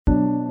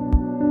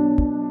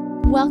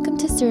Welcome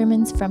to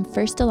sermons from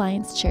First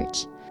Alliance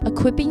Church,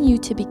 equipping you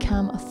to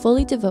become a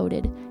fully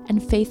devoted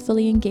and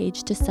faithfully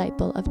engaged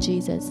disciple of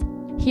Jesus.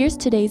 Here's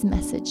today's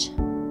message.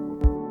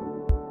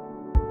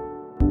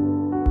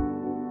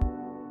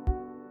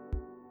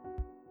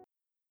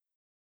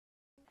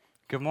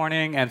 Good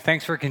morning, and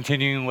thanks for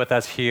continuing with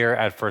us here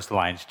at First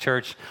Alliance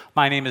Church.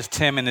 My name is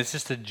Tim, and it's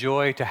just a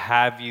joy to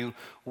have you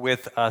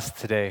with us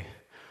today.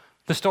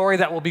 The story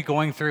that we'll be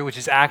going through, which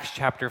is Acts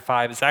chapter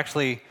 5, is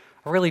actually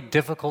a really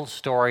difficult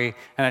story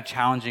and a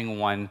challenging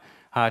one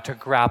to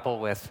grapple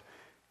with.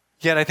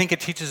 Yet I think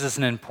it teaches us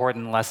an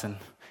important lesson.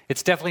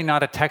 It's definitely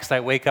not a text I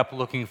wake up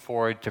looking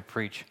forward to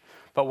preach.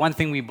 But one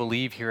thing we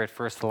believe here at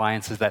First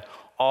Alliance is that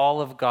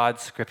all of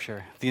God's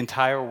scripture, the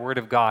entire Word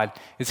of God,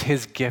 is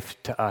His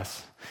gift to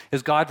us,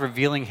 is God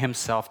revealing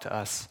Himself to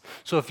us.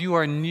 So if you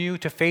are new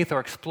to faith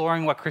or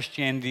exploring what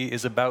Christianity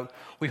is about,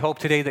 we hope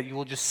today that you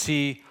will just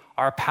see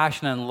our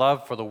passion and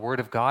love for the Word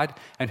of God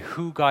and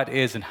who God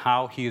is and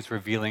how He is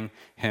revealing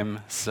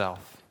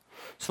Himself.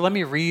 So let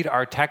me read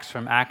our text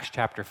from Acts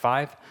chapter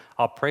 5.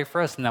 I'll pray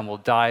for us and then we'll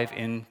dive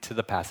into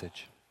the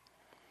passage.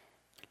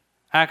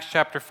 Acts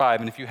chapter 5,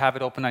 and if you have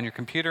it open on your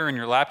computer and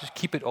your lap, just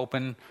keep it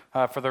open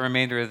for the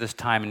remainder of this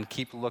time and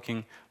keep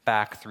looking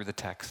back through the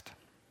text.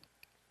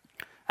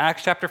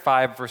 Acts chapter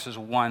 5, verses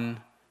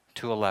 1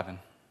 to 11.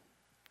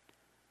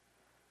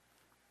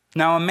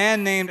 Now a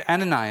man named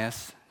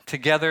Ananias,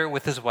 together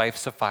with his wife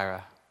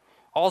Sapphira,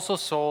 also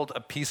sold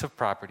a piece of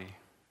property.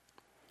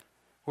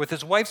 With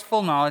his wife's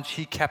full knowledge,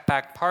 he kept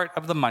back part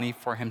of the money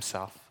for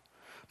himself,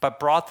 but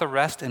brought the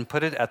rest and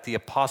put it at the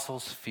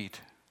apostles' feet.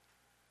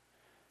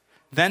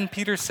 Then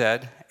Peter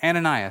said,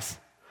 Ananias,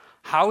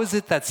 how is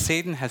it that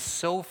Satan has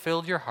so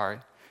filled your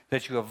heart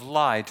that you have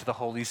lied to the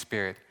Holy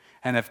Spirit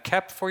and have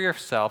kept for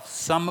yourself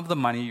some of the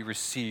money you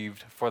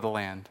received for the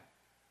land?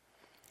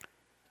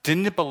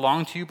 Didn't it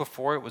belong to you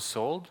before it was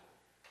sold?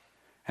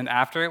 And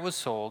after it was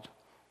sold,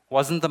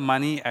 wasn't the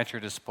money at your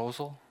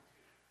disposal?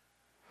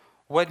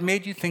 What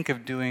made you think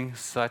of doing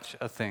such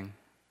a thing?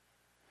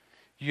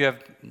 You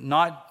have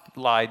not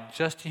lied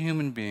just to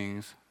human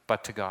beings,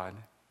 but to God.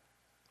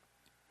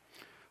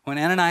 When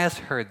Ananias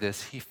heard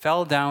this, he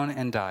fell down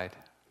and died,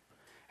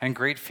 and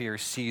great fear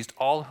seized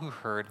all who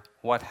heard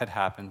what had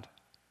happened.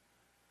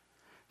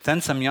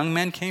 Then some young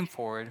men came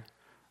forward,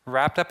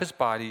 wrapped up his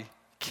body,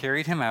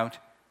 carried him out,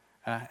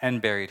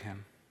 and buried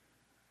him.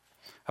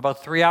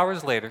 About 3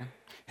 hours later,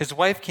 his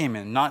wife came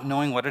in, not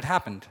knowing what had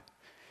happened.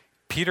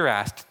 Peter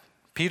asked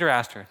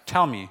her,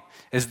 tell me,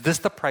 is this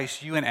the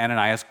price you and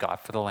Ananias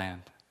got for the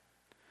land?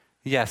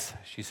 Yes,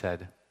 she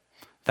said,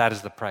 that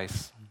is the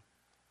price.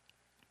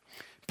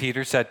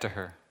 Peter said to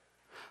her,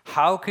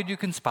 how could you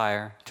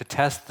conspire to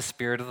test the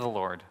Spirit of the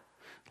Lord?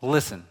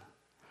 Listen,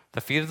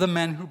 the feet of the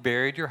men who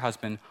buried your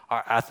husband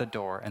are at the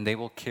door, and they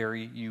will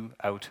carry you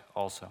out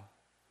also.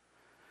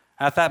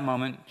 At that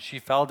moment, she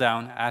fell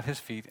down at his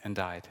feet and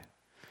died.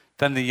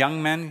 Then the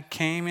young men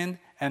came in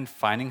and,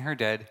 finding her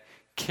dead,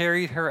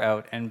 carried her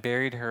out and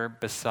buried her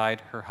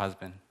beside her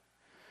husband.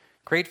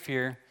 Great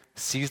fear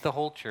seized the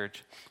whole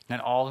church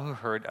and all who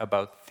heard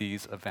about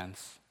these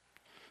events.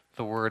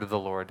 The word of the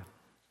Lord.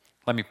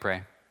 Let me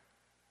pray.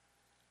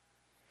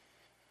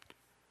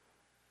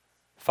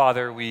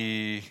 Father,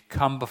 we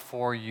come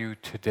before you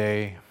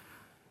today.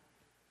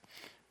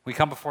 We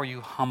come before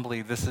you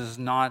humbly. This is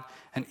not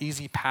an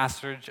easy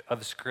passage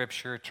of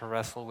Scripture to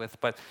wrestle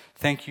with, but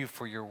thank you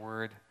for your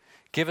word.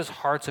 Give us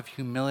hearts of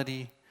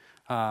humility.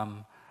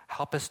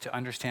 Help us to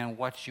understand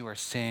what you are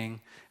saying,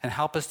 and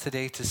help us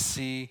today to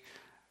see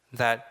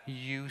that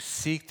you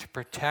seek to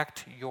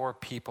protect your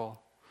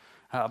people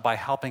by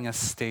helping us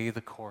stay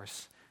the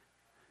course.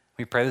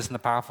 We pray this in the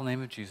powerful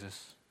name of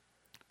Jesus.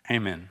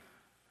 Amen.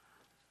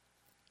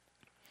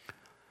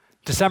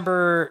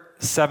 December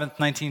 7th,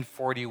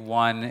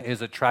 1941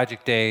 is a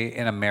tragic day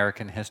in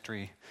American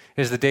history.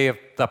 It is the day of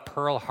the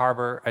Pearl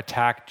Harbor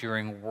attack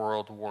during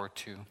World War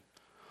II.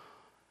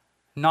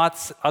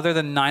 Not other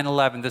than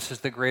 9/11, this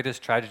is the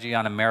greatest tragedy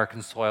on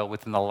American soil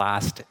within the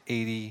last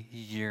 80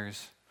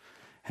 years.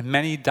 And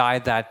many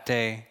died that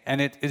day,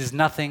 and it is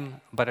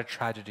nothing but a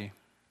tragedy.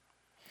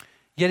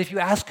 Yet if you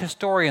ask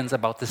historians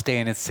about this day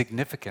and its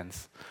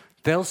significance,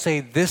 they'll say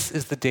this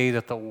is the day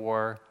that the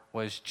war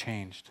was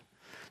changed.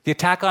 The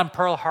attack on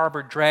Pearl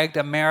Harbor dragged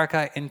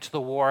America into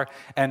the war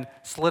and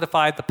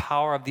solidified the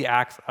power of the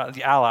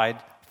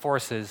Allied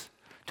forces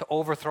to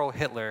overthrow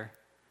Hitler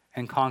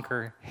and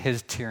conquer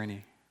his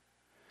tyranny.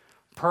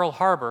 Pearl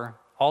Harbor,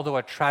 although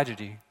a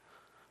tragedy,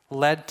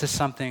 led to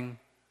something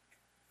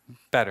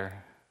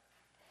better.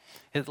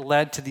 It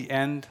led to the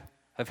end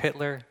of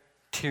Hitler,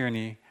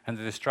 tyranny, and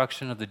the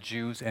destruction of the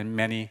Jews and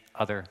many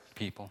other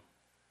people.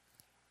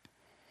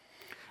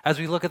 As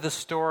we look at the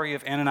story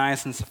of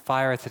Ananias and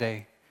Sapphira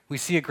today, we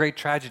see a great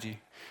tragedy.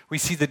 We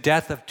see the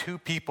death of two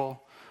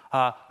people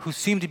who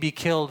seem to be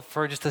killed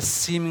for just a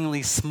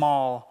seemingly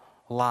small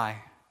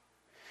lie.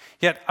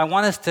 Yet I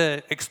want us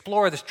to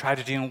explore this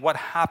tragedy and what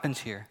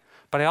happens here.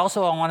 But I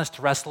want us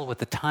to wrestle with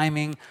the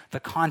timing, the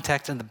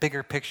context, and the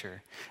bigger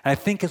picture. And I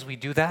think as we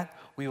do that,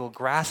 we will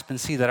grasp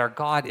and see that our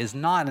God is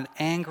not an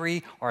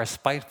angry or a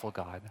spiteful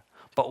God,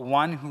 but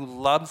one who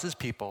loves his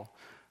people,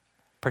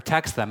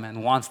 protects them,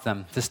 and wants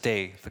them to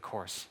stay the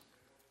course.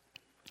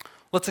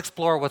 Let's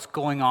explore what's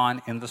going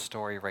on in the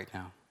story right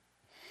now.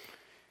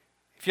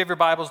 If you have your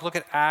Bibles, look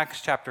at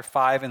Acts chapter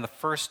 5 in the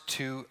first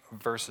 2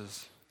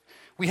 verses.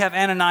 We have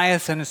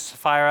Ananias and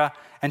Sapphira,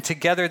 and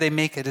together they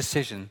make a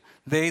decision.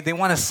 They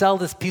want to sell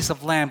this piece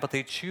of land, but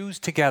they choose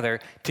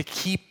together to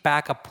keep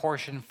back a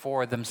portion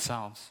for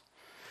themselves.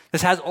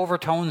 This has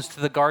overtones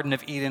to the Garden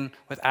of Eden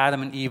with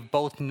Adam and Eve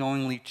both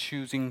knowingly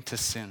choosing to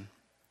sin.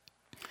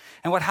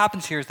 And what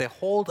happens here is they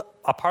hold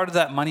a part of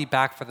that money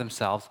back for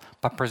themselves,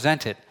 but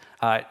present it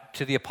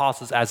to the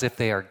apostles as if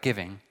they are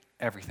giving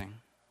everything.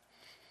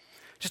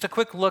 Just a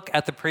quick look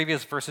at the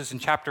previous verses in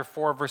chapter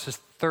 4, verses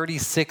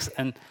 36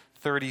 and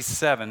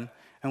 37,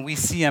 and we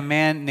see a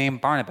man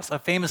named Barnabas, a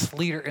famous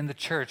leader in the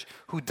church,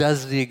 who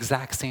does the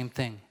exact same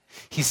thing.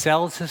 He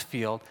sells his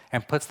field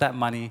and puts that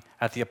money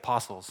at the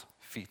apostles'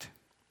 feet.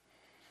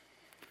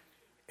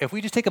 If we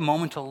just take a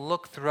moment to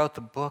look throughout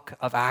the book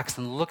of Acts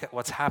and look at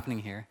what's happening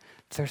here,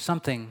 there's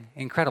something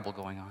incredible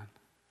going on.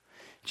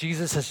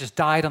 Jesus has just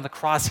died on the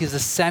cross. He has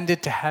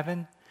ascended to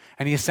heaven,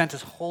 and he has sent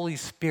his Holy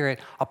Spirit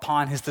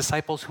upon his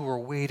disciples who were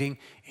waiting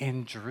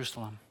in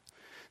Jerusalem.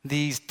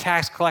 These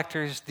tax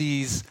collectors,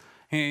 these,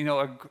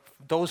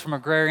 those from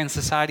agrarian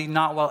society,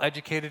 not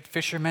well-educated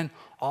fishermen,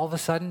 all of a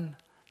sudden,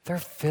 they're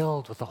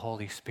filled with the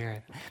Holy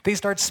Spirit. They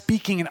start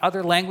speaking in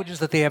other languages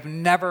that they have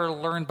never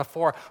learned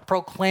before,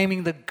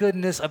 proclaiming the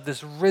goodness of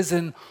this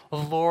risen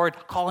Lord,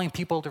 calling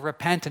people to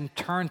repent and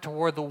turn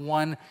toward the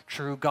one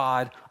true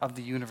God of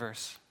the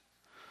universe.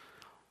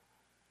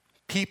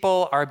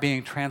 People are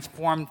being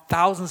transformed.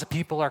 Thousands of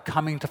people are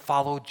coming to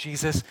follow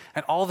Jesus.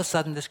 And all of a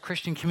sudden, this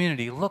Christian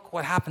community, look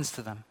what happens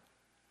to them.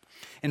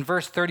 In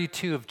verse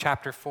 32 of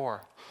chapter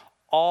 4,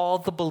 all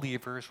the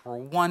believers were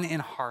one in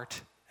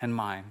heart and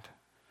mind.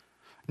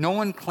 No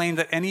one claimed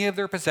that any of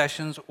their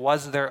possessions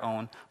was their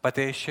own, but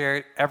they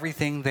shared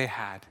everything they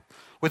had.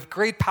 With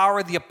great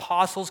power, the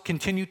apostles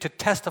continued to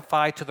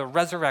testify to the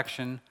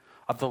resurrection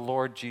of the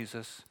Lord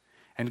Jesus.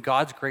 And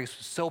God's grace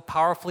was so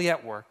powerfully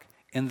at work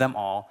in them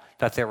all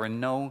that there were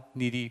no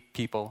needy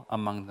people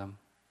among them.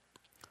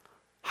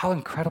 How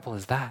incredible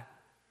is that?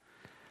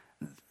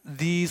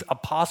 These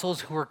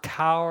apostles who were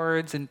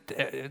cowards and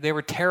they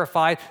were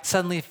terrified,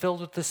 suddenly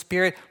filled with the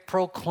Spirit,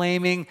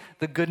 proclaiming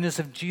the goodness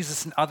of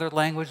Jesus in other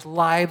language,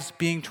 lives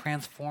being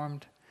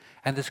transformed.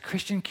 And this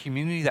Christian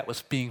community that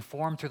was being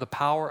formed through the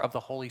power of the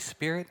Holy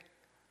Spirit,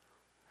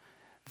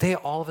 they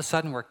all of a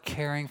sudden were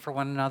caring for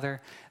one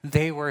another.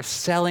 They were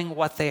selling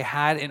what they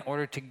had in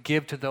order to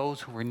give to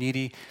those who were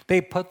needy.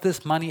 They put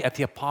this money at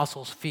the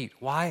apostles' feet.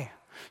 Why?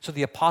 So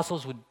the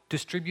apostles would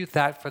distribute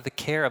that for the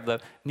care of the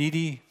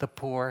needy, the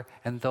poor,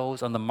 and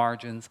those on the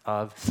margins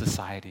of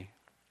society.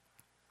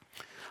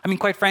 I mean,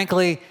 quite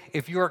frankly,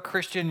 if you're a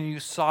Christian and you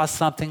saw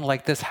something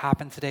like this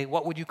happen today,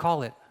 what would you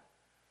call it?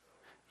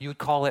 You would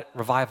call it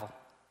revival.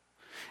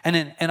 And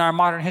in our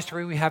modern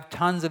history, we have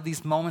tons of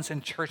these moments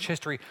in church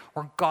history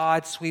where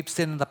God sweeps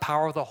in and the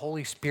power of the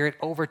Holy Spirit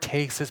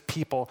overtakes his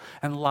people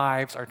and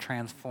lives are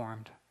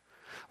transformed.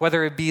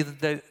 Whether it be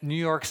the New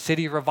York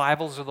City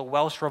revivals or the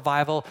Welsh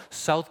revival,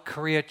 South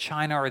Korea,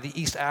 China, or the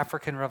East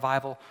African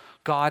revival,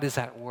 God is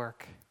at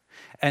work.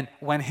 And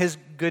when his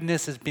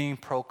goodness is being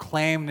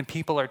proclaimed and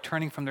people are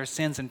turning from their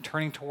sins and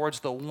turning towards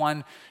the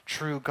one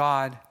true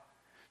God,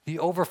 the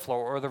overflow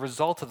or the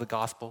result of the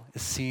gospel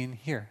is seen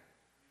here.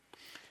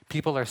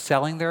 People are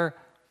selling their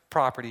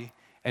property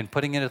and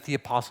putting it at the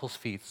apostles'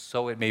 feet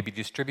so it may be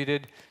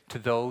distributed to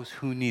those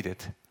who need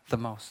it the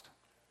most.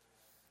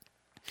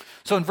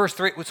 So in verse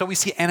 3, so we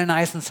see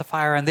Ananias and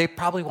Sapphira, and they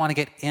probably want to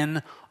get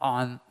in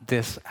on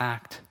this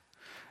act.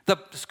 The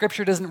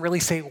scripture doesn't really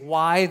say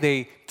why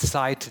they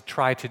decide to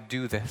try to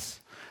do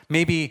this.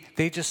 Maybe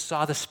they just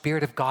saw the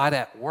Spirit of God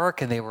at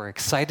work and they were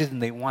excited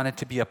and they wanted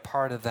to be a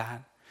part of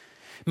that.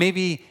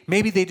 Maybe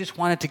they just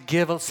wanted to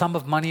give a sum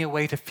of money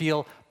away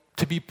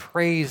to be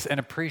praised and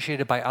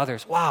appreciated by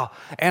others. Wow,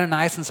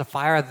 Ananias and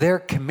Sapphira, they're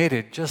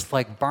committed just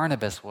like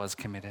Barnabas was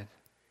committed.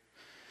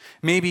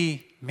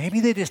 Maybe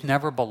they just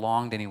never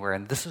belonged anywhere,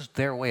 and this is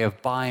their way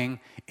of buying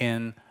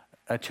in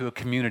to a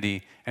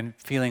community and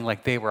feeling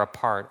like they were a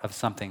part of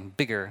something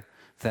bigger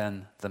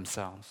than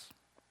themselves.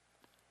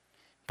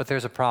 But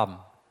there's a problem.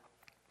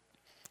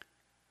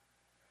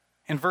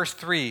 In verse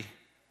 3,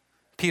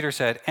 Peter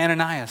said,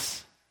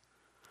 Ananias,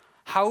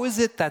 how is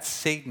it that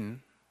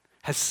Satan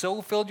has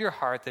so filled your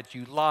heart that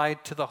you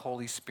lied to the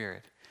Holy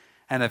Spirit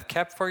and have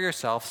kept for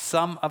yourself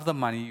some of the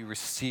money you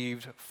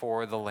received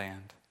for the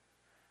land?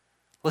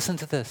 Listen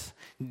to this.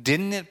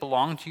 Didn't it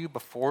belong to you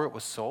before it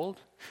was sold?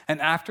 And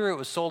after it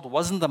was sold,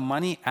 wasn't the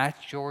money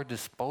at your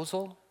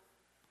disposal?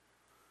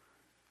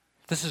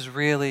 This is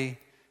really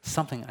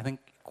something, I think,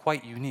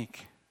 quite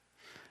unique.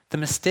 The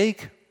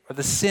mistake or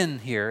the sin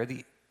here,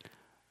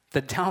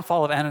 the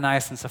downfall of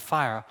Ananias and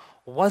Sapphira,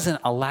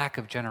 wasn't a lack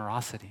of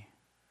generosity.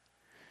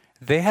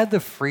 They had the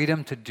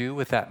freedom to do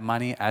with that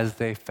money as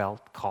they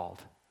felt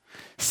called.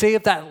 Say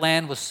if that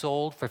land was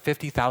sold for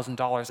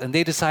 $50,000 and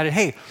they decided,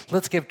 hey,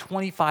 let's give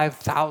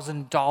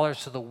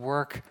 $25,000 to the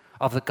work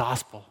of the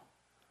gospel.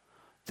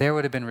 There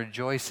would have been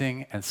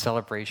rejoicing and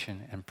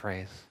celebration and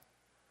praise.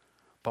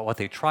 But what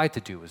they tried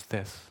to do was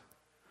this.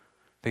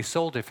 They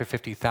sold it for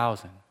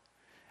 $50,000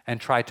 and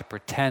tried to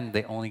pretend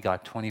they only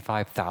got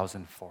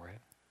 $25,000 for it.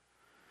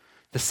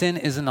 The sin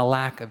isn't a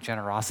lack of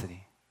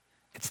generosity,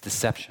 it's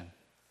deception.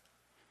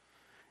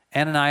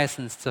 Ananias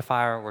and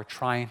Sapphira were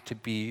trying to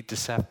be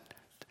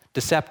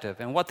deceptive,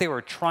 and what they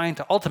were trying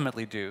to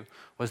ultimately do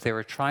was they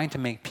were trying to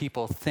make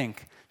people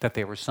think that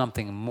they were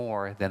something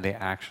more than they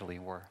actually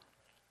were.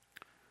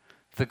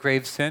 The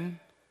grave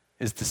sin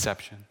is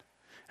deception,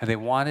 and they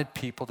wanted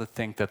people to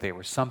think that they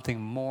were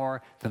something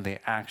more than they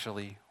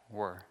actually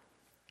were.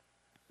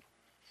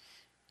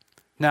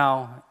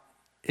 Now,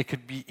 it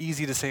could be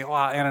easy to say,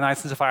 wow,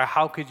 Ananias and Sapphira,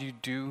 how could you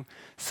do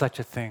such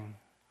a thing?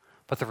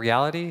 But the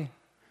reality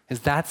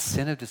is that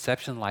sin of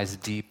deception lies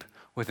deep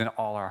within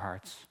all our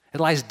hearts. It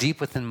lies deep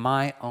within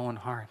my own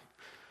heart.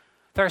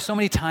 There are so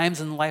many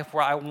times in life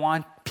where I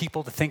want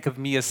people to think of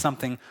me as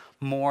something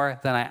more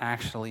than I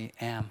actually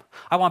am.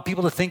 I want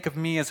people to think of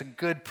me as a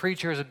good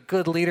preacher, as a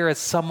good leader, as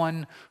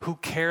someone who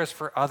cares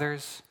for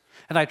others.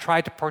 And I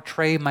try to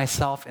portray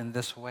myself in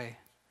this way.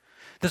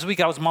 This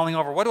week I was mulling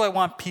over, what do I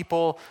want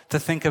people to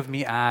think of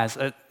me as,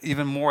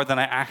 even more than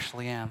I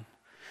actually am?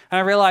 And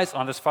I realized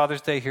on this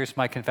Father's Day, here's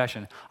my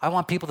confession. I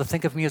want people to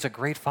think of me as a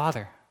great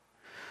father.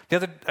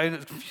 It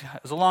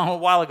was a long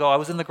while ago. I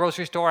was in the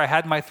grocery store. I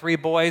had my 3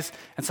 boys,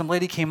 and some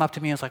lady came up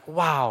to me and was like,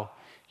 wow,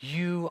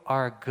 you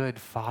are a good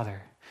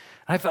father.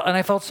 And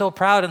I felt so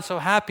proud and so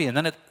happy. And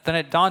then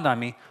it dawned on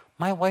me,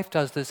 my wife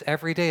does this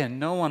every day, and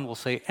no one will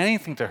say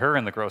anything to her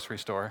in the grocery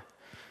store.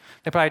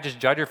 They probably just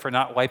judge her for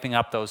not wiping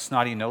up those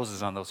snotty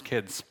noses on those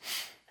kids.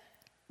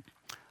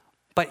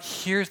 But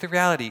here's the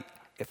reality.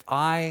 If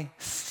I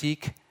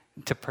seek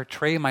to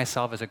portray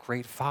myself as a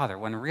great father,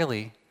 when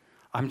really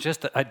I'm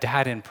just a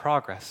dad in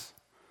progress,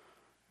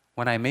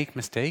 when I make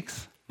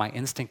mistakes, my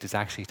instinct is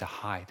actually to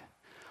hide.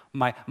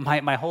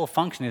 My whole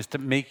function is to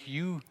make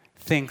you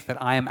think that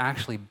I am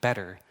actually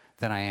better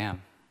than I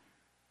am.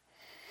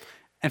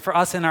 And for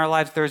us in our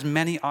lives, there's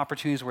many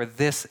opportunities where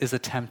this is a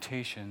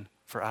temptation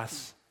for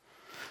us.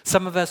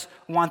 Some of us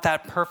want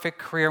that perfect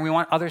career, and we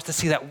want others to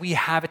see that we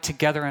have it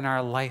together in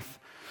our life.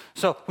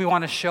 So we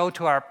want to show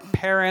to our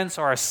parents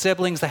or our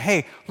siblings that,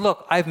 hey,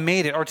 look, I've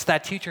made it. Or to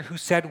that teacher who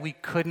said we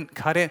couldn't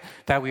cut it,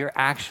 that we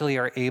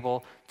are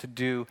able to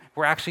do.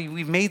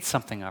 We've made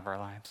something of our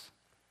lives.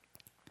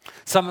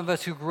 Some of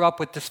us who grew up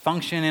with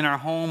dysfunction in our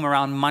home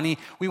around money,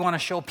 we want to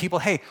show people,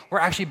 hey, we're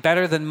actually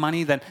better than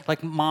money, than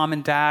like mom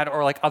and dad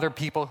or like other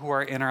people who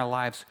are in our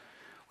lives.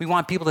 We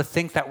want people to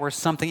think that we're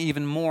something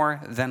even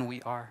more than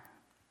we are.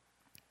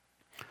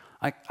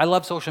 I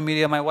love social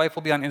media. My wife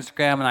will be on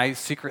Instagram, and I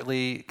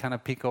secretly kind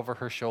of peek over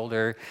her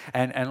shoulder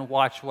and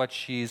watch what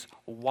she's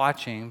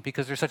watching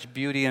because there's such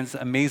beauty and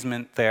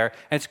amazement there.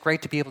 And it's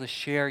great to be able to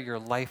share your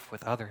life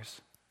with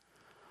others.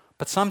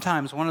 But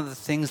sometimes one of the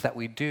things that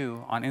we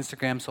do on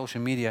Instagram,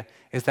 social media,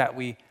 is that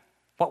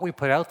what we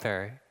put out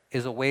there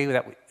is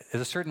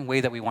a certain way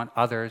that we want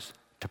others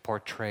to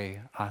portray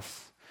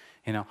us.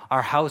 You know,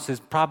 our house is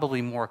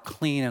probably more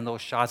clean in those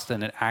shots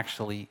than it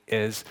actually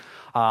is.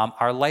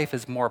 Our life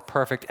is more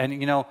perfect. And,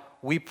 you know,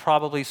 we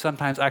probably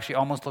sometimes actually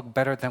almost look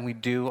better than we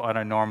do on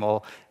a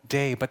normal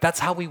day. But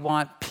that's how we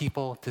want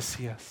people to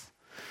see us.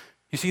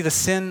 You see, the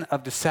sin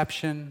of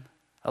deception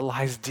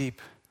lies deep.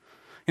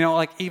 You know,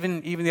 like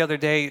even the other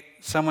day,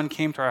 someone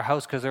came to our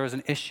house because there was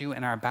an issue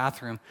in our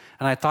bathroom.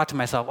 And I thought to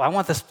myself, well, I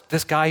want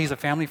this guy, he's a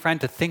family friend,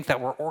 to think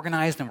that we're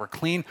organized and we're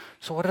clean.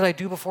 So what did I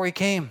do before he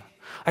came?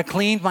 I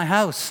cleaned my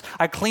house.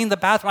 I cleaned the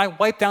bathroom. I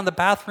wiped down the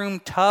bathroom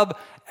tub,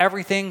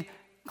 everything,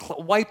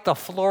 wiped the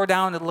floor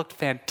down. It looked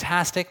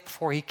fantastic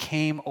before he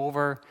came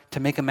over to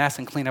make a mess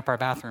and clean up our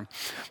bathroom.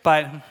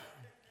 But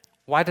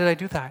why did I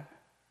do that?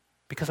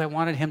 Because I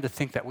wanted him to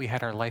think that we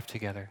had our life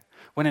together,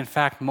 when in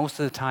fact, most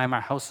of the time,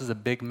 our house is a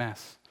big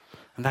mess,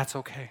 and that's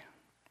okay.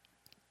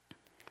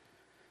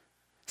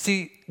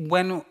 See,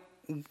 when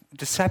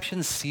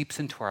deception seeps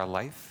into our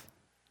life,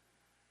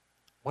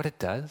 what it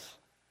does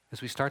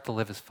is we start to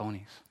live as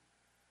phonies.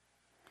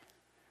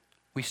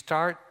 We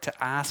start to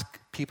ask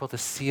people to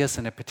see us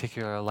in a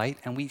particular light,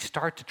 and we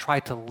start to try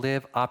to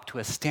live up to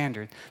a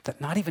standard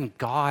that not even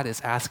God is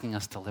asking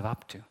us to live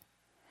up to.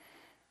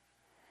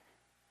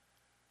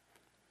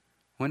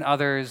 When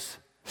others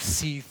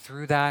see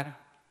through that,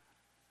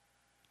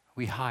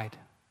 we hide.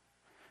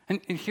 And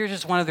here's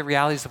just one of the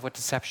realities of what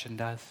deception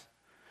does.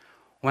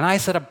 When I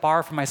set a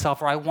bar for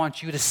myself, or I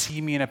want you to see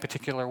me in a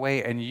particular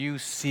way, and you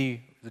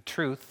see the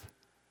truth,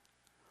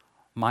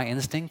 my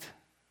instinct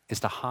is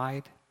to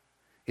hide,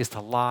 is to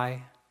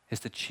lie,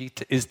 is to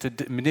cheat, is to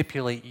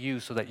manipulate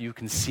you so that you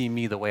can see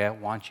me the way I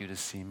want you to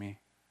see me.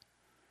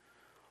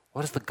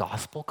 What does the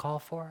gospel call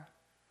for?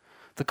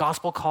 The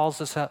gospel calls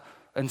us up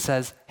and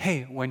says,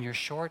 hey, when you're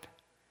short,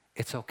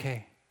 it's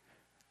okay.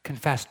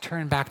 Confess,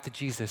 turn back to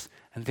Jesus,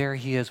 and there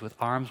he is with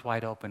arms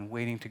wide open,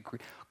 waiting to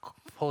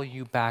pull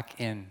you back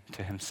in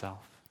to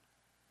himself.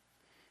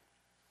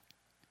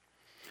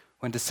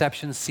 When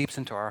deception seeps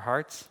into our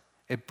hearts,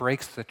 it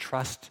breaks the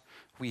trust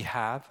we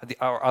have,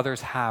 or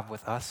others have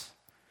with us.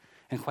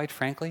 And quite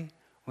frankly,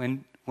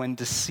 when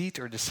deceit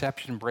or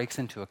deception breaks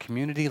into a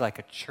community like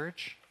a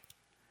church,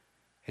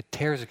 it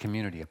tears a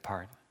community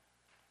apart.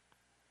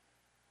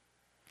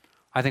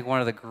 I think one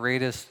of the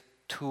greatest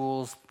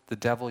tools the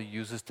devil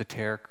uses to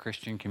tear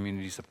Christian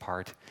communities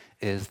apart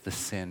is the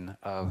sin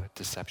of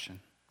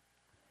deception.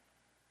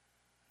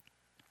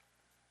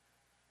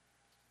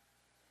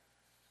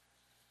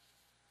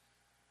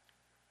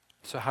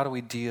 So how do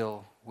we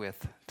deal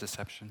with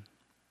deception?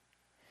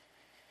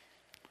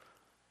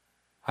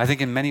 I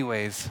think in many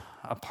ways,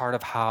 a part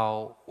of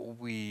how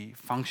we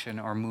function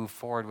or move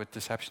forward with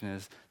deception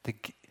is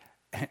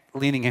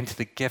leaning into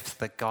the gifts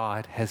that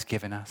God has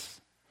given us.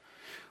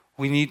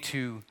 We need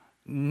to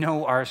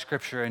know our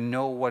scripture and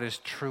know what is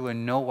true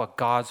and know what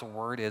God's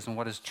word is and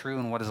what is true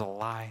and what is a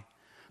lie.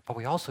 But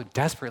we also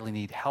desperately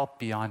need help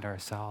beyond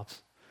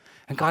ourselves.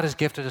 And God has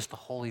gifted us the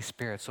Holy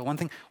Spirit. So one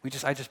thing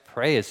I just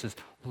pray is just,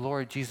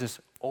 Lord Jesus,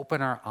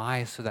 open our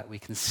eyes so that we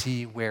can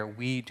see where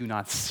we do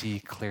not see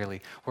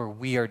clearly, where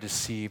we are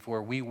deceived,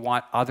 where we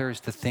want others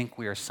to think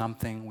we are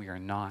something we are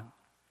not.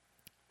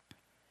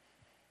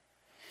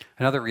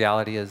 Another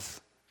reality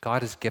is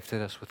God has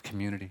gifted us with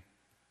community.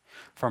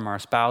 From our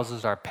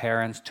spouses, our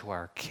parents, to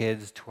our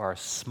kids, to our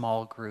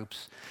small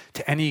groups,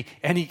 to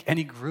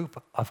any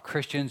group of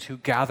Christians who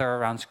gather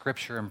around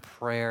Scripture and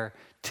prayer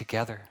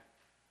together.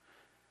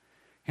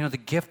 You know, the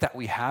gift that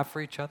we have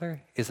for each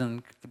other is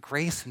in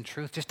grace and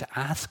truth, just to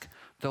ask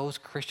those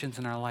Christians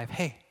in our life,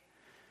 hey,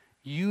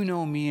 you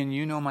know me and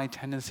you know my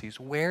tendencies.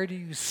 Where do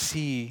you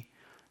see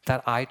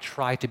that I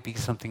try to be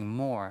something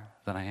more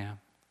than I am?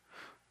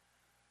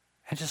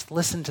 And just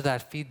listen to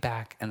that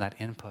feedback and that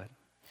input.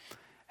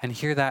 And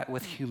hear that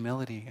with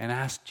humility and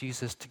ask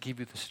Jesus to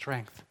give you the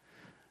strength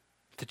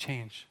to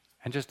change.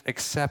 And just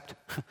accept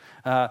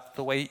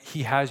the way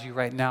he has you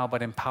right now,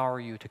 but empower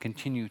you to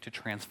continue to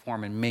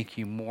transform and make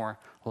you more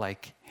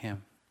like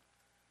him.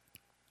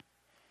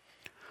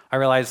 I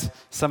realize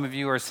some of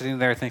you are sitting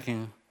there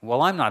thinking,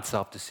 well, I'm not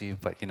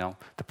self-deceived, but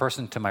the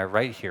person to my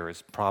right here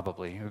is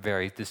probably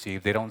very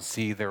deceived. They don't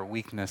see their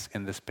weakness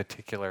in this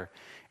particular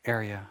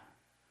area.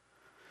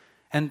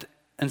 And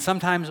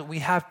sometimes we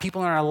have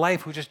people in our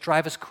life who just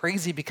drive us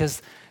crazy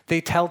because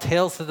they tell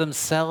tales to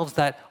themselves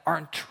that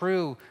aren't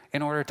true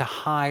in order to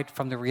hide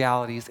from the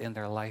realities in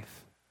their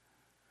life.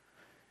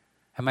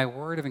 And my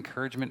word of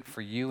encouragement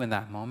for you in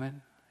that moment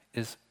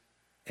is,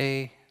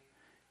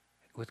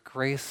 with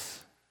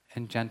grace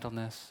and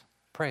gentleness,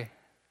 pray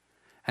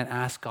and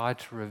ask God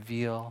to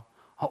reveal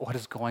what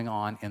is going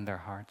on in their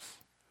hearts.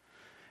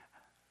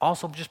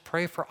 Also, just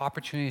pray for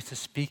opportunities to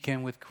speak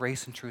in with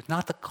grace and truth,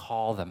 not to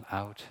call them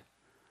out.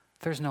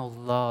 There's no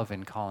love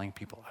in calling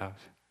people out,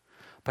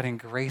 but in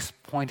grace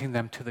pointing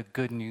them to the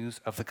good news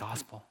of the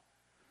gospel.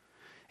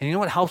 And you know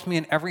what helps me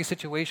in every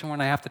situation when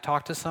I have to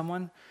talk to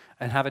someone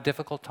and have a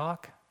difficult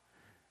talk?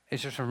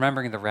 It's just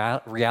remembering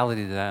the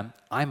reality to them,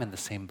 I'm in the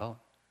same boat.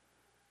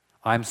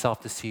 I'm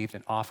self-deceived,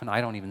 and often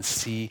I don't even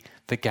see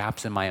the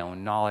gaps in my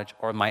own knowledge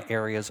or my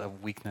areas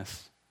of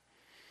weakness.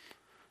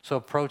 So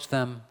approach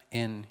them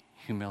in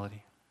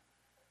humility.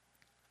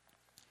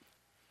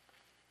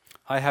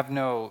 I have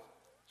no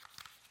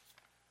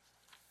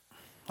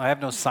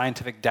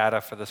scientific data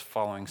for this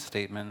following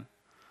statement,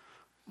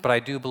 but I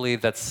do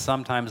believe that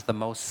sometimes the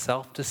most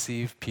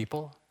self-deceived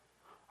people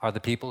are the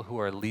people who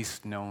are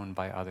least known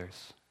by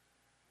others.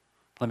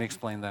 Let me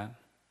explain that.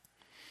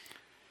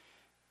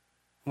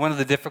 One of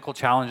the difficult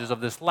challenges of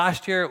this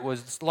last year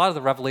was a lot of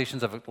the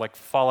revelations of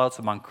fallouts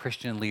among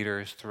Christian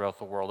leaders throughout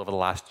the world over the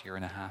last year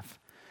and a half.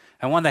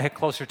 And one that hit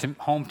closer to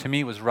home to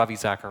me was Ravi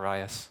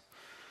Zacharias.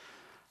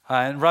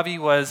 And Ravi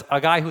was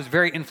a guy who was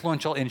very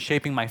influential in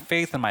shaping my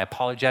faith and my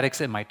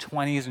apologetics in my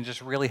 20s and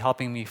just really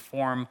helping me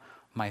form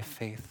my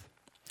faith.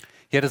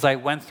 Yet as I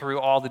went through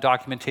all the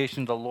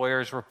documentation, the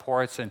lawyers'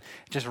 reports, and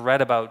just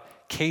read about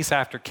case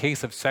after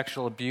case of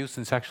sexual abuse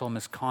and sexual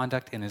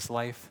misconduct in his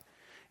life,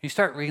 you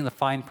start reading the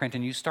fine print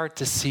and you start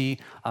to see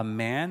a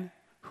man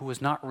who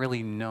was not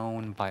really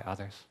known by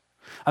others.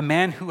 A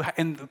man who,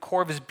 in the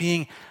core of his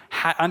being,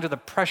 under the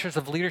pressures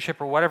of leadership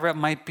or whatever it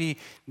might be,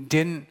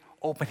 didn't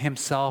open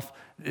himself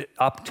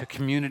up to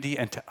community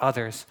and to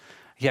others,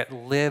 yet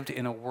lived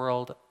in a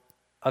world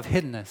of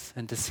hiddenness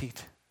and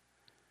deceit.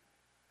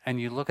 And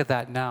you look at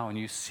that now and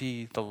you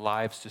see the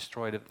lives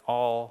destroyed of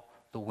all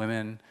the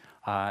women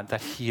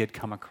that he had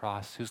come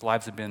across, whose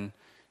lives had been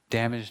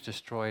damaged,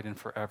 destroyed, and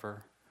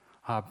forever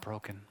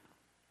broken.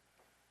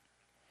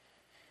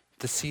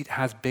 Deceit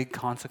has big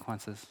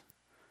consequences.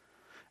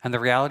 And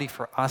the reality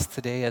for us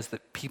today as the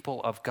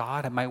people of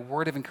God, and my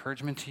word of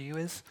encouragement to you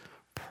is,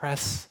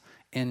 press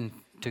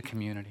into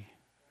community.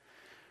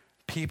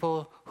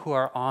 People who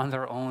are on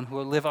their own,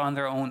 who live on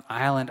their own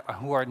island,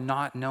 who are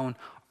not known,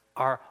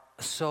 are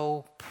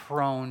so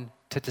prone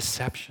to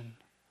deception.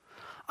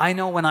 I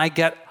know when I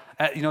get,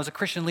 as a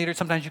Christian leader,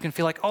 sometimes you can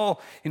feel like,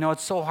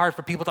 it's so hard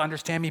for people to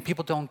understand me,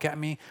 people don't get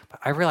me. But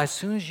I realize as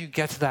soon as you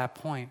get to that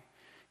point,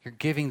 you're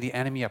giving the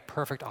enemy a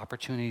perfect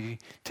opportunity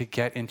to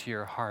get into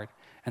your heart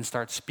and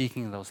start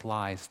speaking those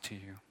lies to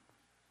you.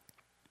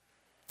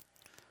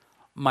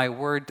 My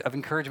word of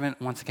encouragement,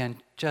 once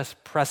again,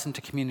 just press into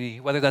community,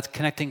 whether that's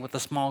connecting with a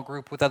small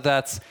group, whether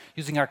that's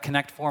using our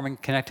Connect form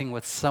and connecting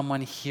with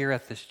someone here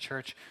at this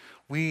church.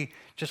 We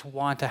just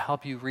want to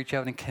help you reach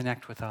out and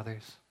connect with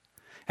others.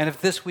 And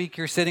if this week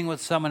you're sitting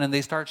with someone and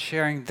they start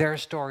sharing their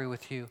story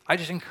with you, I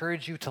just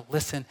encourage you to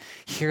listen,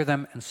 hear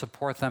them, and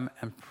support them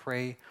and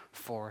pray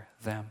for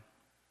them.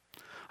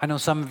 I know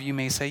some of you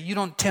may say,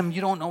 Tim,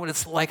 you don't know what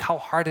it's like, how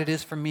hard it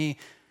is for me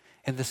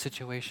in this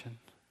situation.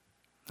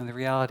 And the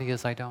reality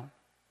is I don't.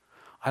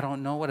 I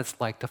don't know what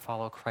it's like to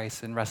follow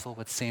Christ and wrestle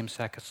with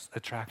same-sex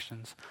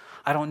attractions.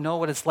 I don't know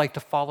what it's like to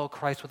follow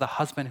Christ with a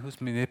husband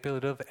who's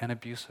manipulative and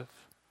abusive.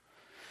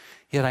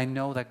 Yet I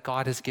know that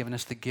God has given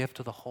us the gift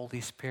of the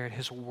Holy Spirit,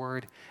 His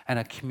Word, and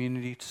a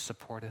community to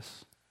support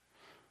us.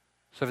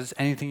 So if there's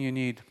anything you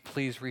need,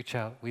 please reach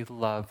out. We'd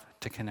love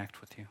to connect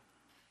with you.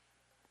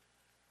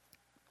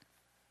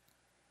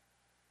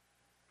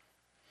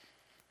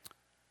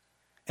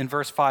 In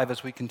verse 5,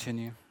 as we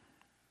continue,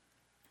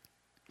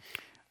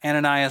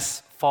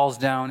 Ananias falls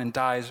down and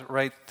dies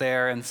right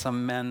there, and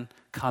some men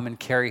come and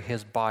carry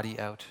his body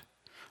out.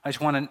 I just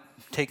want to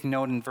take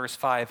note in verse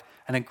 5,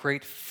 and a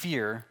great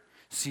fear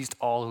seized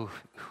all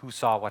who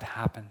saw what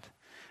happened.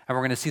 And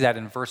we're going to see that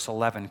in verse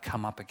 11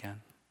 come up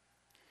again.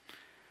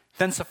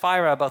 Then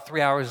Sapphira, about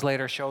 3 hours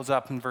later, shows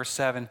up in verse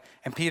 7,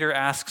 and Peter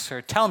asks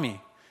her, "Tell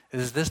me,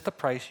 is this the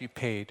price you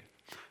paid?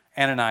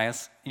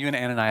 Ananias, you and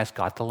Ananias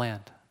got the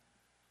land."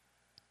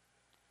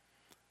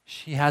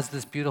 She has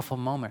this beautiful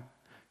moment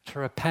to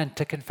repent,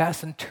 to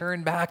confess, and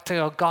turn back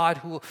to a God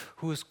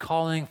who is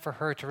calling for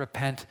her to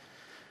repent.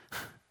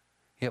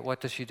 Yet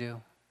what does she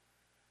do?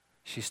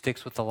 She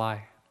sticks with the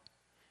lie.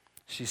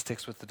 She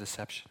sticks with the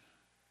deception.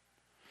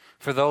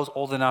 For those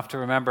old enough to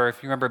remember,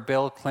 if you remember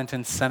Bill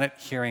Clinton's Senate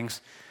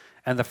hearings,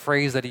 and the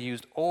phrase that he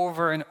used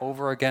over and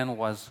over again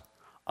was,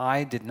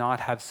 "I did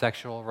not have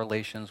sexual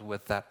relations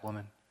with that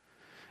woman."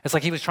 It's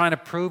like he was trying to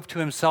prove to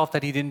himself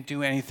that he didn't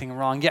do anything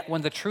wrong. Yet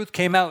when the truth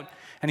came out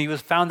and he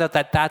was found out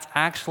that that's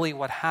actually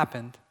what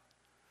happened,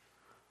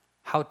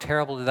 how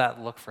terrible did that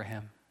look for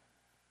him?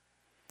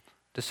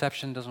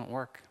 Deception doesn't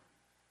work.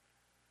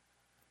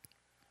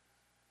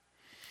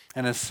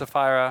 And as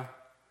Sapphira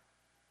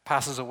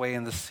passes away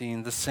in the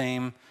scene, the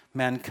same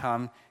men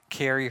come,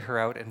 carry her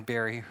out, and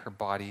bury her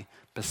body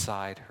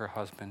beside her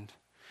husband.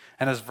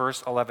 And as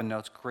verse 11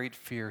 notes, great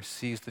fear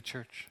seized the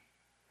church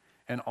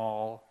and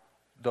all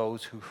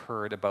those who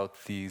heard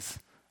about these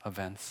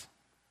events.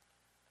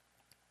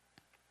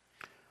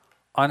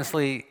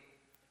 Honestly,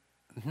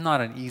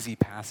 not an easy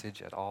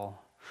passage at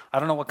all. I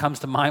don't know what comes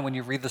to mind when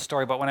you read the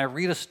story, but when I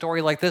read a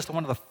story like this,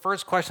 one of the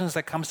first questions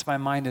that comes to my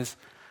mind is,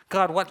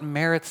 God, what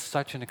merits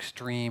such an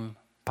extreme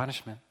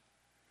punishment?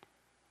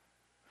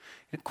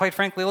 And quite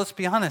frankly, let's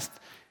be honest.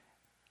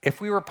 If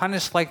we were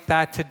punished like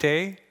that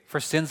today for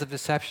sins of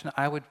deception,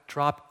 I would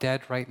drop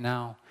dead right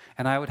now,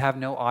 and I would have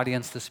no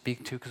audience to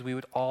speak to because we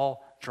would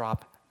all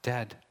drop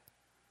dead.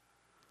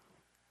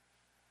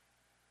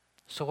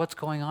 So what's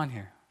going on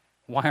here?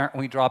 Why aren't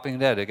we dropping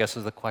dead? I guess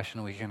is the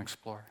question we can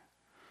explore.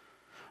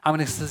 I'm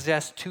going to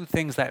suggest two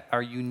things that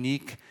are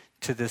unique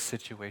to this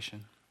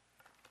situation.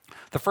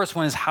 The first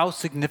one is how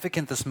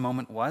significant this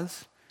moment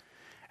was,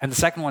 and the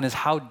second one is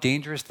how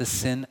dangerous the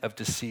sin of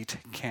deceit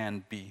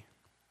can be.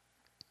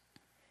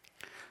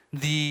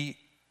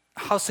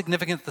 How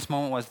significant this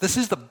moment was. This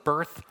is the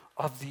birth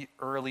of the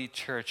early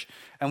church,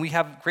 and we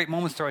have great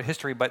moments throughout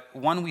history, but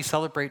one we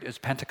celebrate is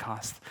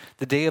Pentecost,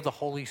 the day of the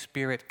Holy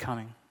Spirit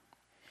coming.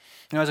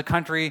 You know, as a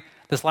country,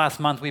 this last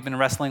month we've been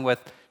wrestling with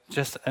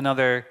just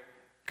another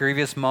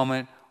grievous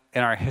moment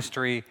in our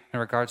history in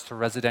regards to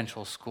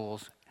residential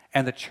schools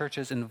and the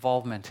church's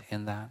involvement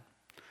in that.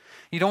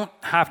 You don't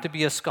have to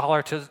be a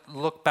scholar to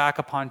look back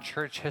upon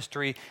church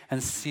history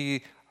and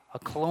see a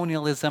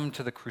colonialism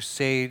to the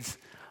Crusades,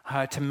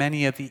 to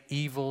many of the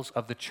evils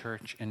of the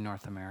church in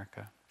North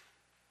America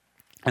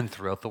and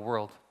throughout the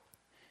world.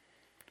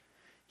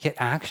 Yet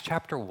Acts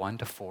chapter 1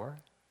 to 4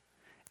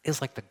 is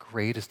like the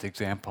greatest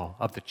example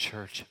of the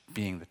church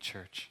being the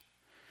church.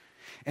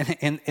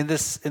 And in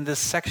this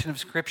section of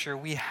Scripture,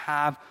 we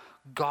have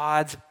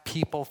God's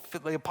people,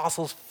 the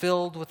apostles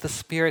filled with the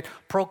Spirit,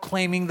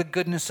 proclaiming the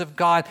goodness of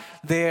God.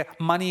 Their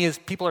money is,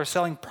 people are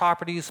selling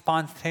properties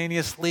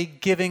spontaneously,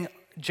 giving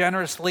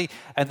generously,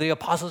 and the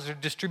apostles are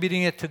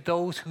distributing it to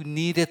those who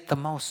need it the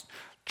most.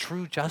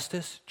 True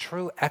justice,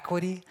 true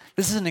equity.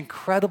 This is an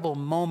incredible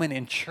moment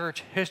in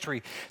church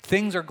history.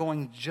 Things are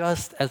going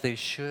just as they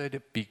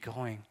should be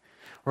going.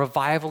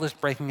 Revival is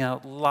breaking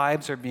out.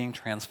 Lives are being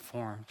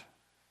transformed.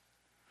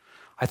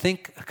 I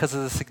think because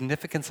of the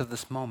significance of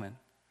this moment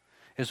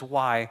is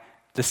why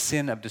the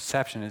sin of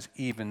deception is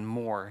even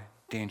more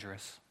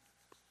dangerous.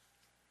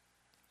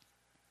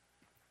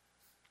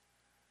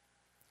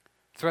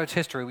 Throughout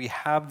history, we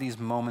have these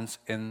moments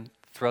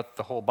throughout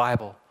the whole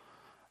Bible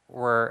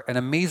where an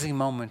amazing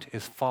moment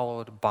is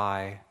followed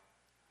by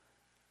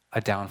a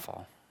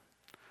downfall.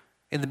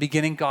 In the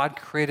beginning, God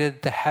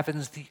created the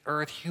heavens, the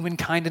earth,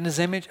 humankind in his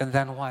image, and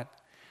then what?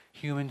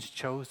 Humans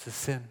chose to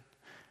sin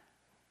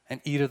and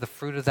eat of the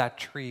fruit of that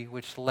tree,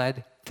 which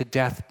led to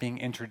death being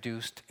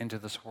introduced into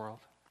this world.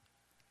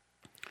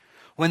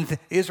 When the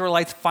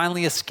Israelites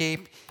finally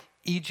escape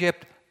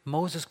Egypt,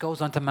 Moses goes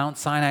onto Mount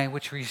Sinai,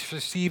 which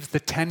receives the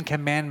 10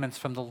 commandments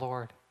from the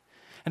Lord.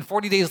 And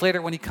 40 days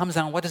later, when he comes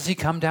down, what does he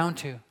come down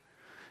to?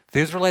 The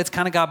Israelites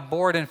kind of got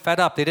bored and fed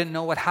up. They didn't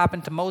know what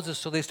happened to Moses,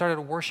 so they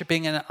started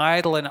worshiping an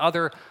idol and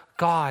other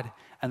god.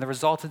 And the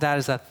result of that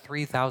is that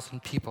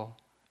 3,000 people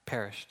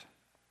perished.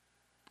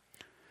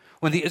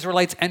 When the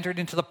Israelites entered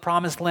into the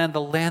promised land,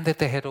 the land that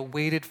they had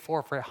waited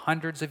for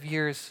hundreds of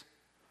years,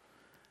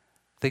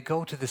 they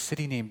go to the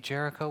city named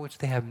Jericho, which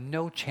they have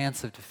no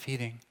chance of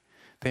defeating.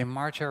 They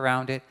march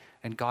around it,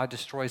 and God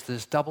destroys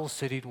this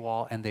double-citied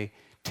wall, and they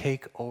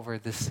take over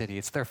this city.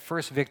 It's their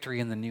first victory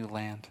in the new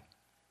land.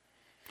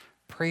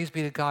 Praise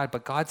be to God,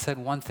 but God said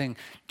one thing: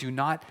 do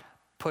not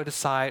put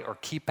aside or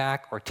keep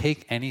back or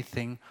take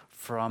anything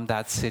from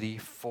that city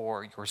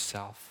for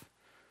yourself.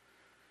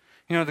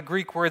 You know, the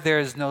Greek word there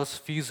is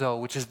nosphizo,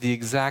 which is the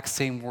exact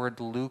same word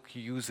Luke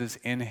uses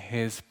in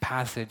his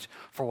passage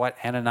for what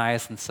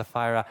Ananias and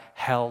Sapphira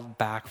held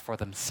back for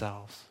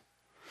themselves.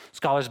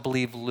 Scholars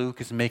believe Luke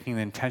is making an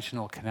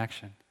intentional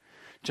connection.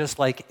 Just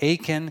like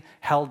Achan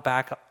held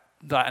back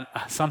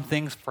some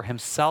things for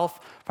himself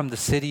from the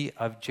city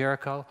of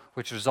Jericho,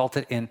 which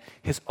resulted in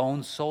his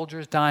own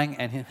soldiers dying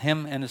and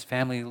him and his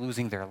family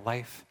losing their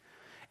life,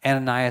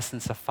 Ananias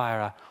and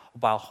Sapphira,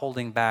 while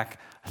holding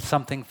back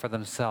something for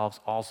themselves,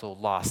 also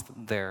lost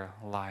their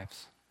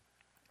lives.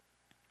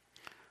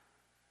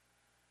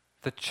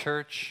 The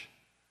church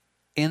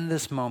in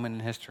this moment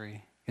in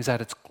history is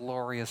at its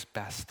glorious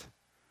best.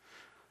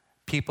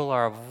 People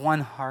are of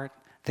one heart.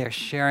 They're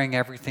sharing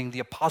everything. The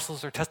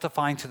apostles are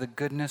testifying to the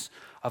goodness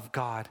of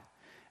God.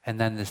 And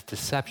then this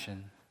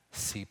deception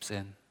seeps in.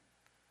 And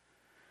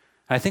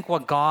I think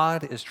what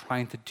God is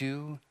trying to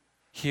do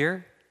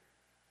here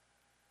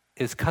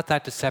is cut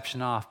that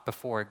deception off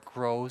before it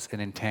grows and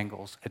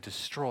entangles and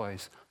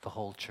destroys the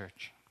whole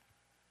church.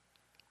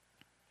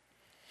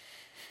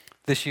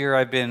 This year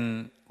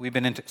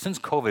since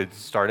COVID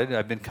started,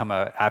 I've become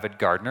an avid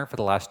gardener for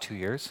the last 2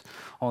 years,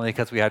 only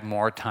because we had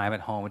more time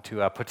at home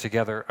to put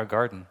together a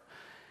garden.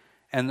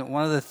 And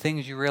one of the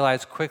things you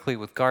realize quickly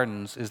with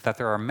gardens is that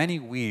there are many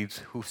weeds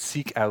who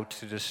seek out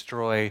to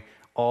destroy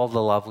all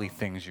the lovely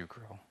things you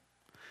grow.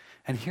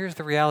 And here's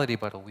the reality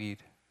about a weed.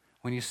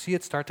 When you see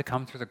it start to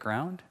come through the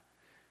ground,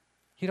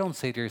 you don't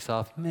say to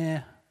yourself,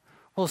 meh,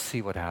 we'll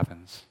see what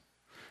happens.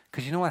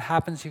 Because you know what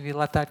happens if you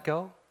let that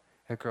go?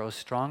 It grows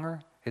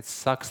stronger, it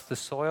sucks the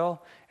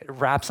soil,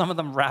 some of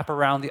them wrap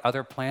around the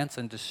other plants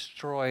and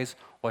destroys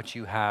what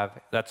you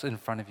have that's in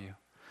front of you.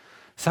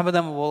 Some of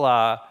them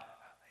will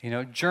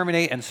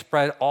germinate and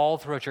spread all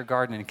throughout your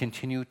garden and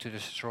continue to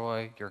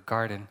destroy your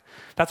garden.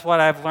 That's what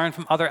I've learned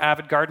from other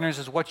avid gardeners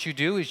is what you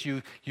do is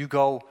you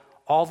go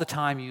all the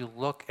time, you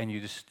look and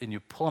you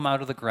pull them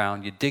out of the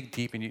ground, you dig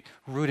deep and you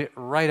root it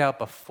right out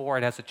before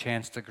it has a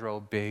chance to grow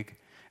big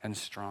and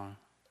strong.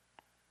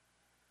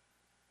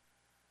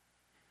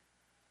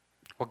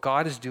 What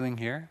God is doing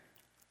here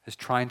is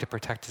trying to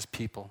protect his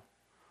people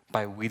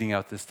by weeding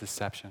out this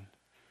deception,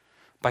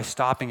 by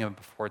stopping it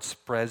before it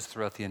spreads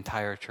throughout the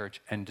entire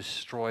church and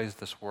destroys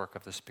this work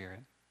of the Spirit.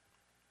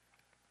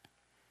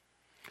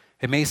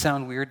 It may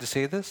sound weird to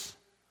say this,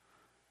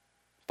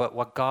 but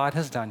what God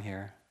has done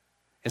here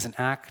is an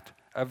act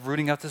of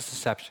rooting out this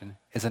deception,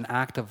 is an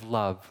act of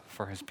love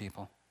for his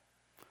people.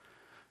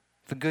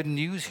 The good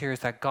news here is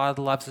that God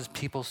loves his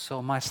people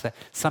so much that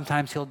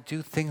sometimes he'll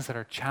do things that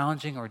are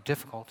challenging or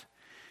difficult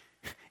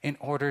in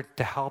order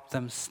to help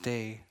them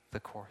stay the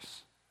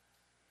course.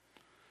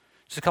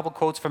 Just a couple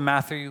quotes from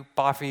Matthew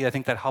Boffey, I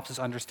think that helps us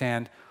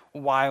understand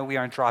why we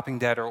aren't dropping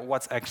dead or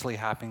what's actually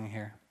happening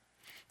here.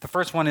 The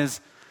first one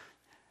is,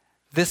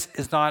 this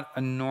is not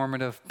a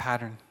normative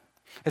pattern.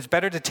 It's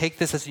better to take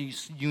this as a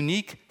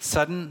unique,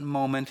 sudden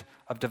moment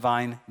of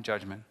divine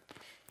judgment.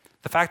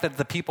 The fact that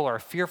the people are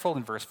fearful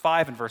in verse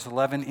 5 and verse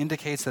 11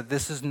 indicates that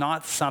this is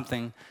not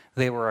something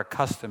they were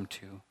accustomed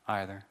to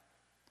either.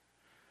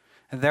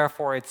 And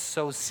therefore, it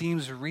so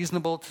seems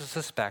reasonable to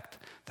suspect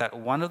that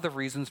one of the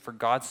reasons for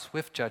God's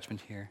swift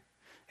judgment here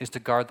is to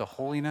guard the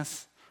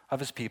holiness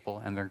of his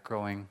people and their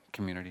growing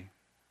community.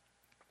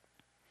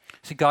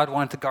 See, God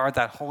wanted to guard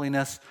that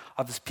holiness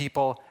of his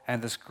people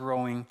and this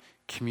growing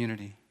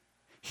community.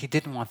 He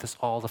didn't want this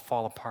all to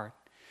fall apart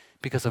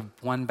because of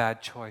one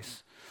bad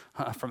choice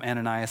from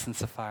Ananias and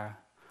Sapphira,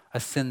 a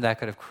sin that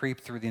could have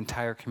creeped through the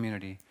entire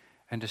community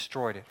and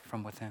destroyed it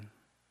from within.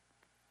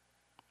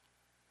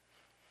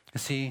 You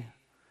see,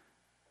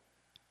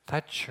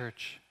 that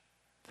church,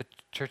 the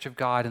church of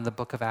God in the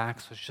book of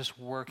Acts, was just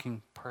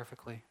working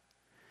perfectly.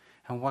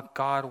 And what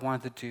God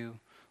wanted to do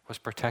was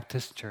protect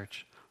his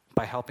church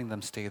by helping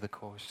them stay the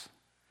course.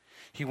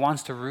 He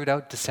wants to root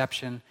out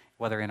deception,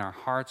 whether in our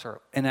hearts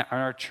or in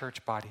our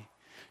church body,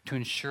 to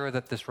ensure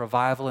that this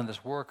revival and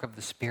this work of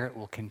the Spirit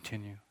will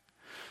continue.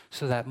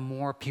 so that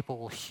more people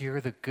will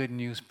hear the good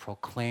news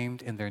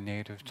proclaimed in their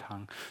native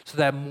tongue, so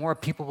that more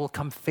people will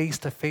come face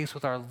to face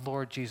with our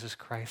Lord Jesus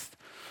Christ,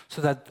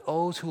 so that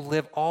those who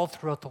live all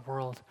throughout the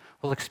world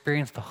will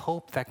experience the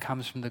hope that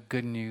comes from the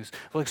good news,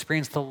 will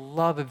experience the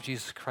love of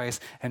Jesus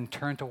Christ and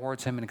turn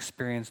towards him and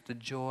experience the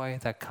joy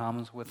that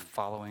comes with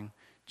following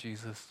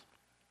Jesus.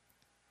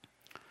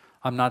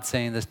 I'm not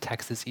saying this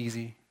text is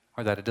easy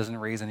or that it doesn't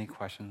raise any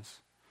questions,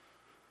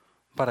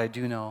 but I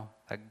do know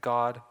that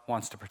God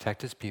wants to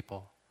protect his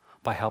people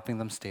by helping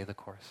them stay the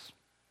course.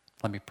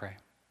 Let me pray.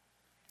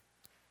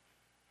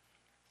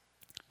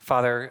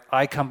 Father,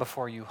 I come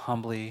before you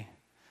humbly,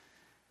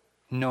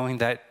 knowing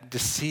that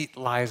deceit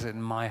lies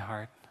in my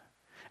heart,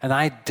 and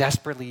I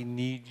desperately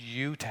need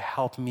you to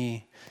help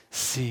me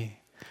see.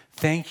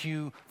 Thank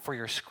you for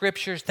your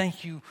scriptures.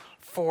 Thank you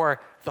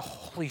for the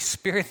Holy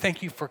Spirit.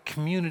 Thank you for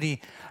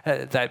community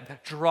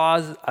that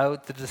draws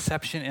out the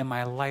deception in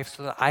my life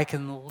so that I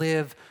can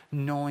live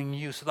knowing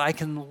you, so that I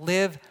can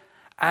live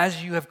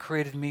as you have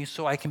created me,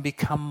 so I can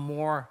become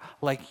more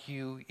like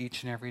you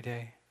each and every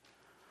day.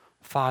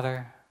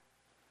 Father,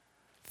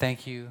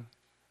 thank you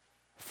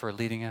for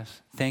leading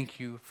us. Thank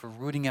you for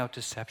rooting out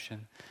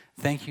deception.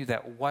 Thank you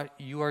that what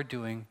you are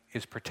doing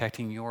is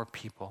protecting your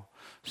people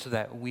so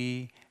that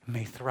we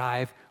may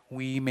thrive,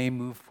 we may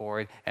move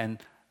forward, and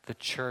the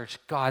church,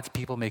 God's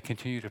people, may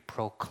continue to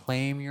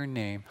proclaim your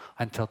name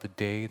until the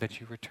day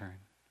that you return.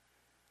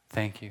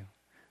 Thank you.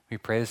 We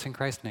pray this in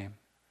Christ's name.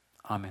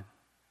 Amen.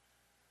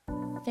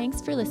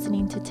 Thanks for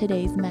listening to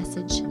today's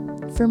message.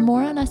 For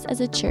more on us as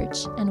a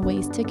church and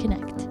ways to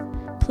connect,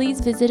 please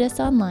visit us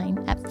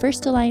online at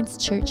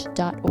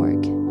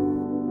firstalliancechurch.org.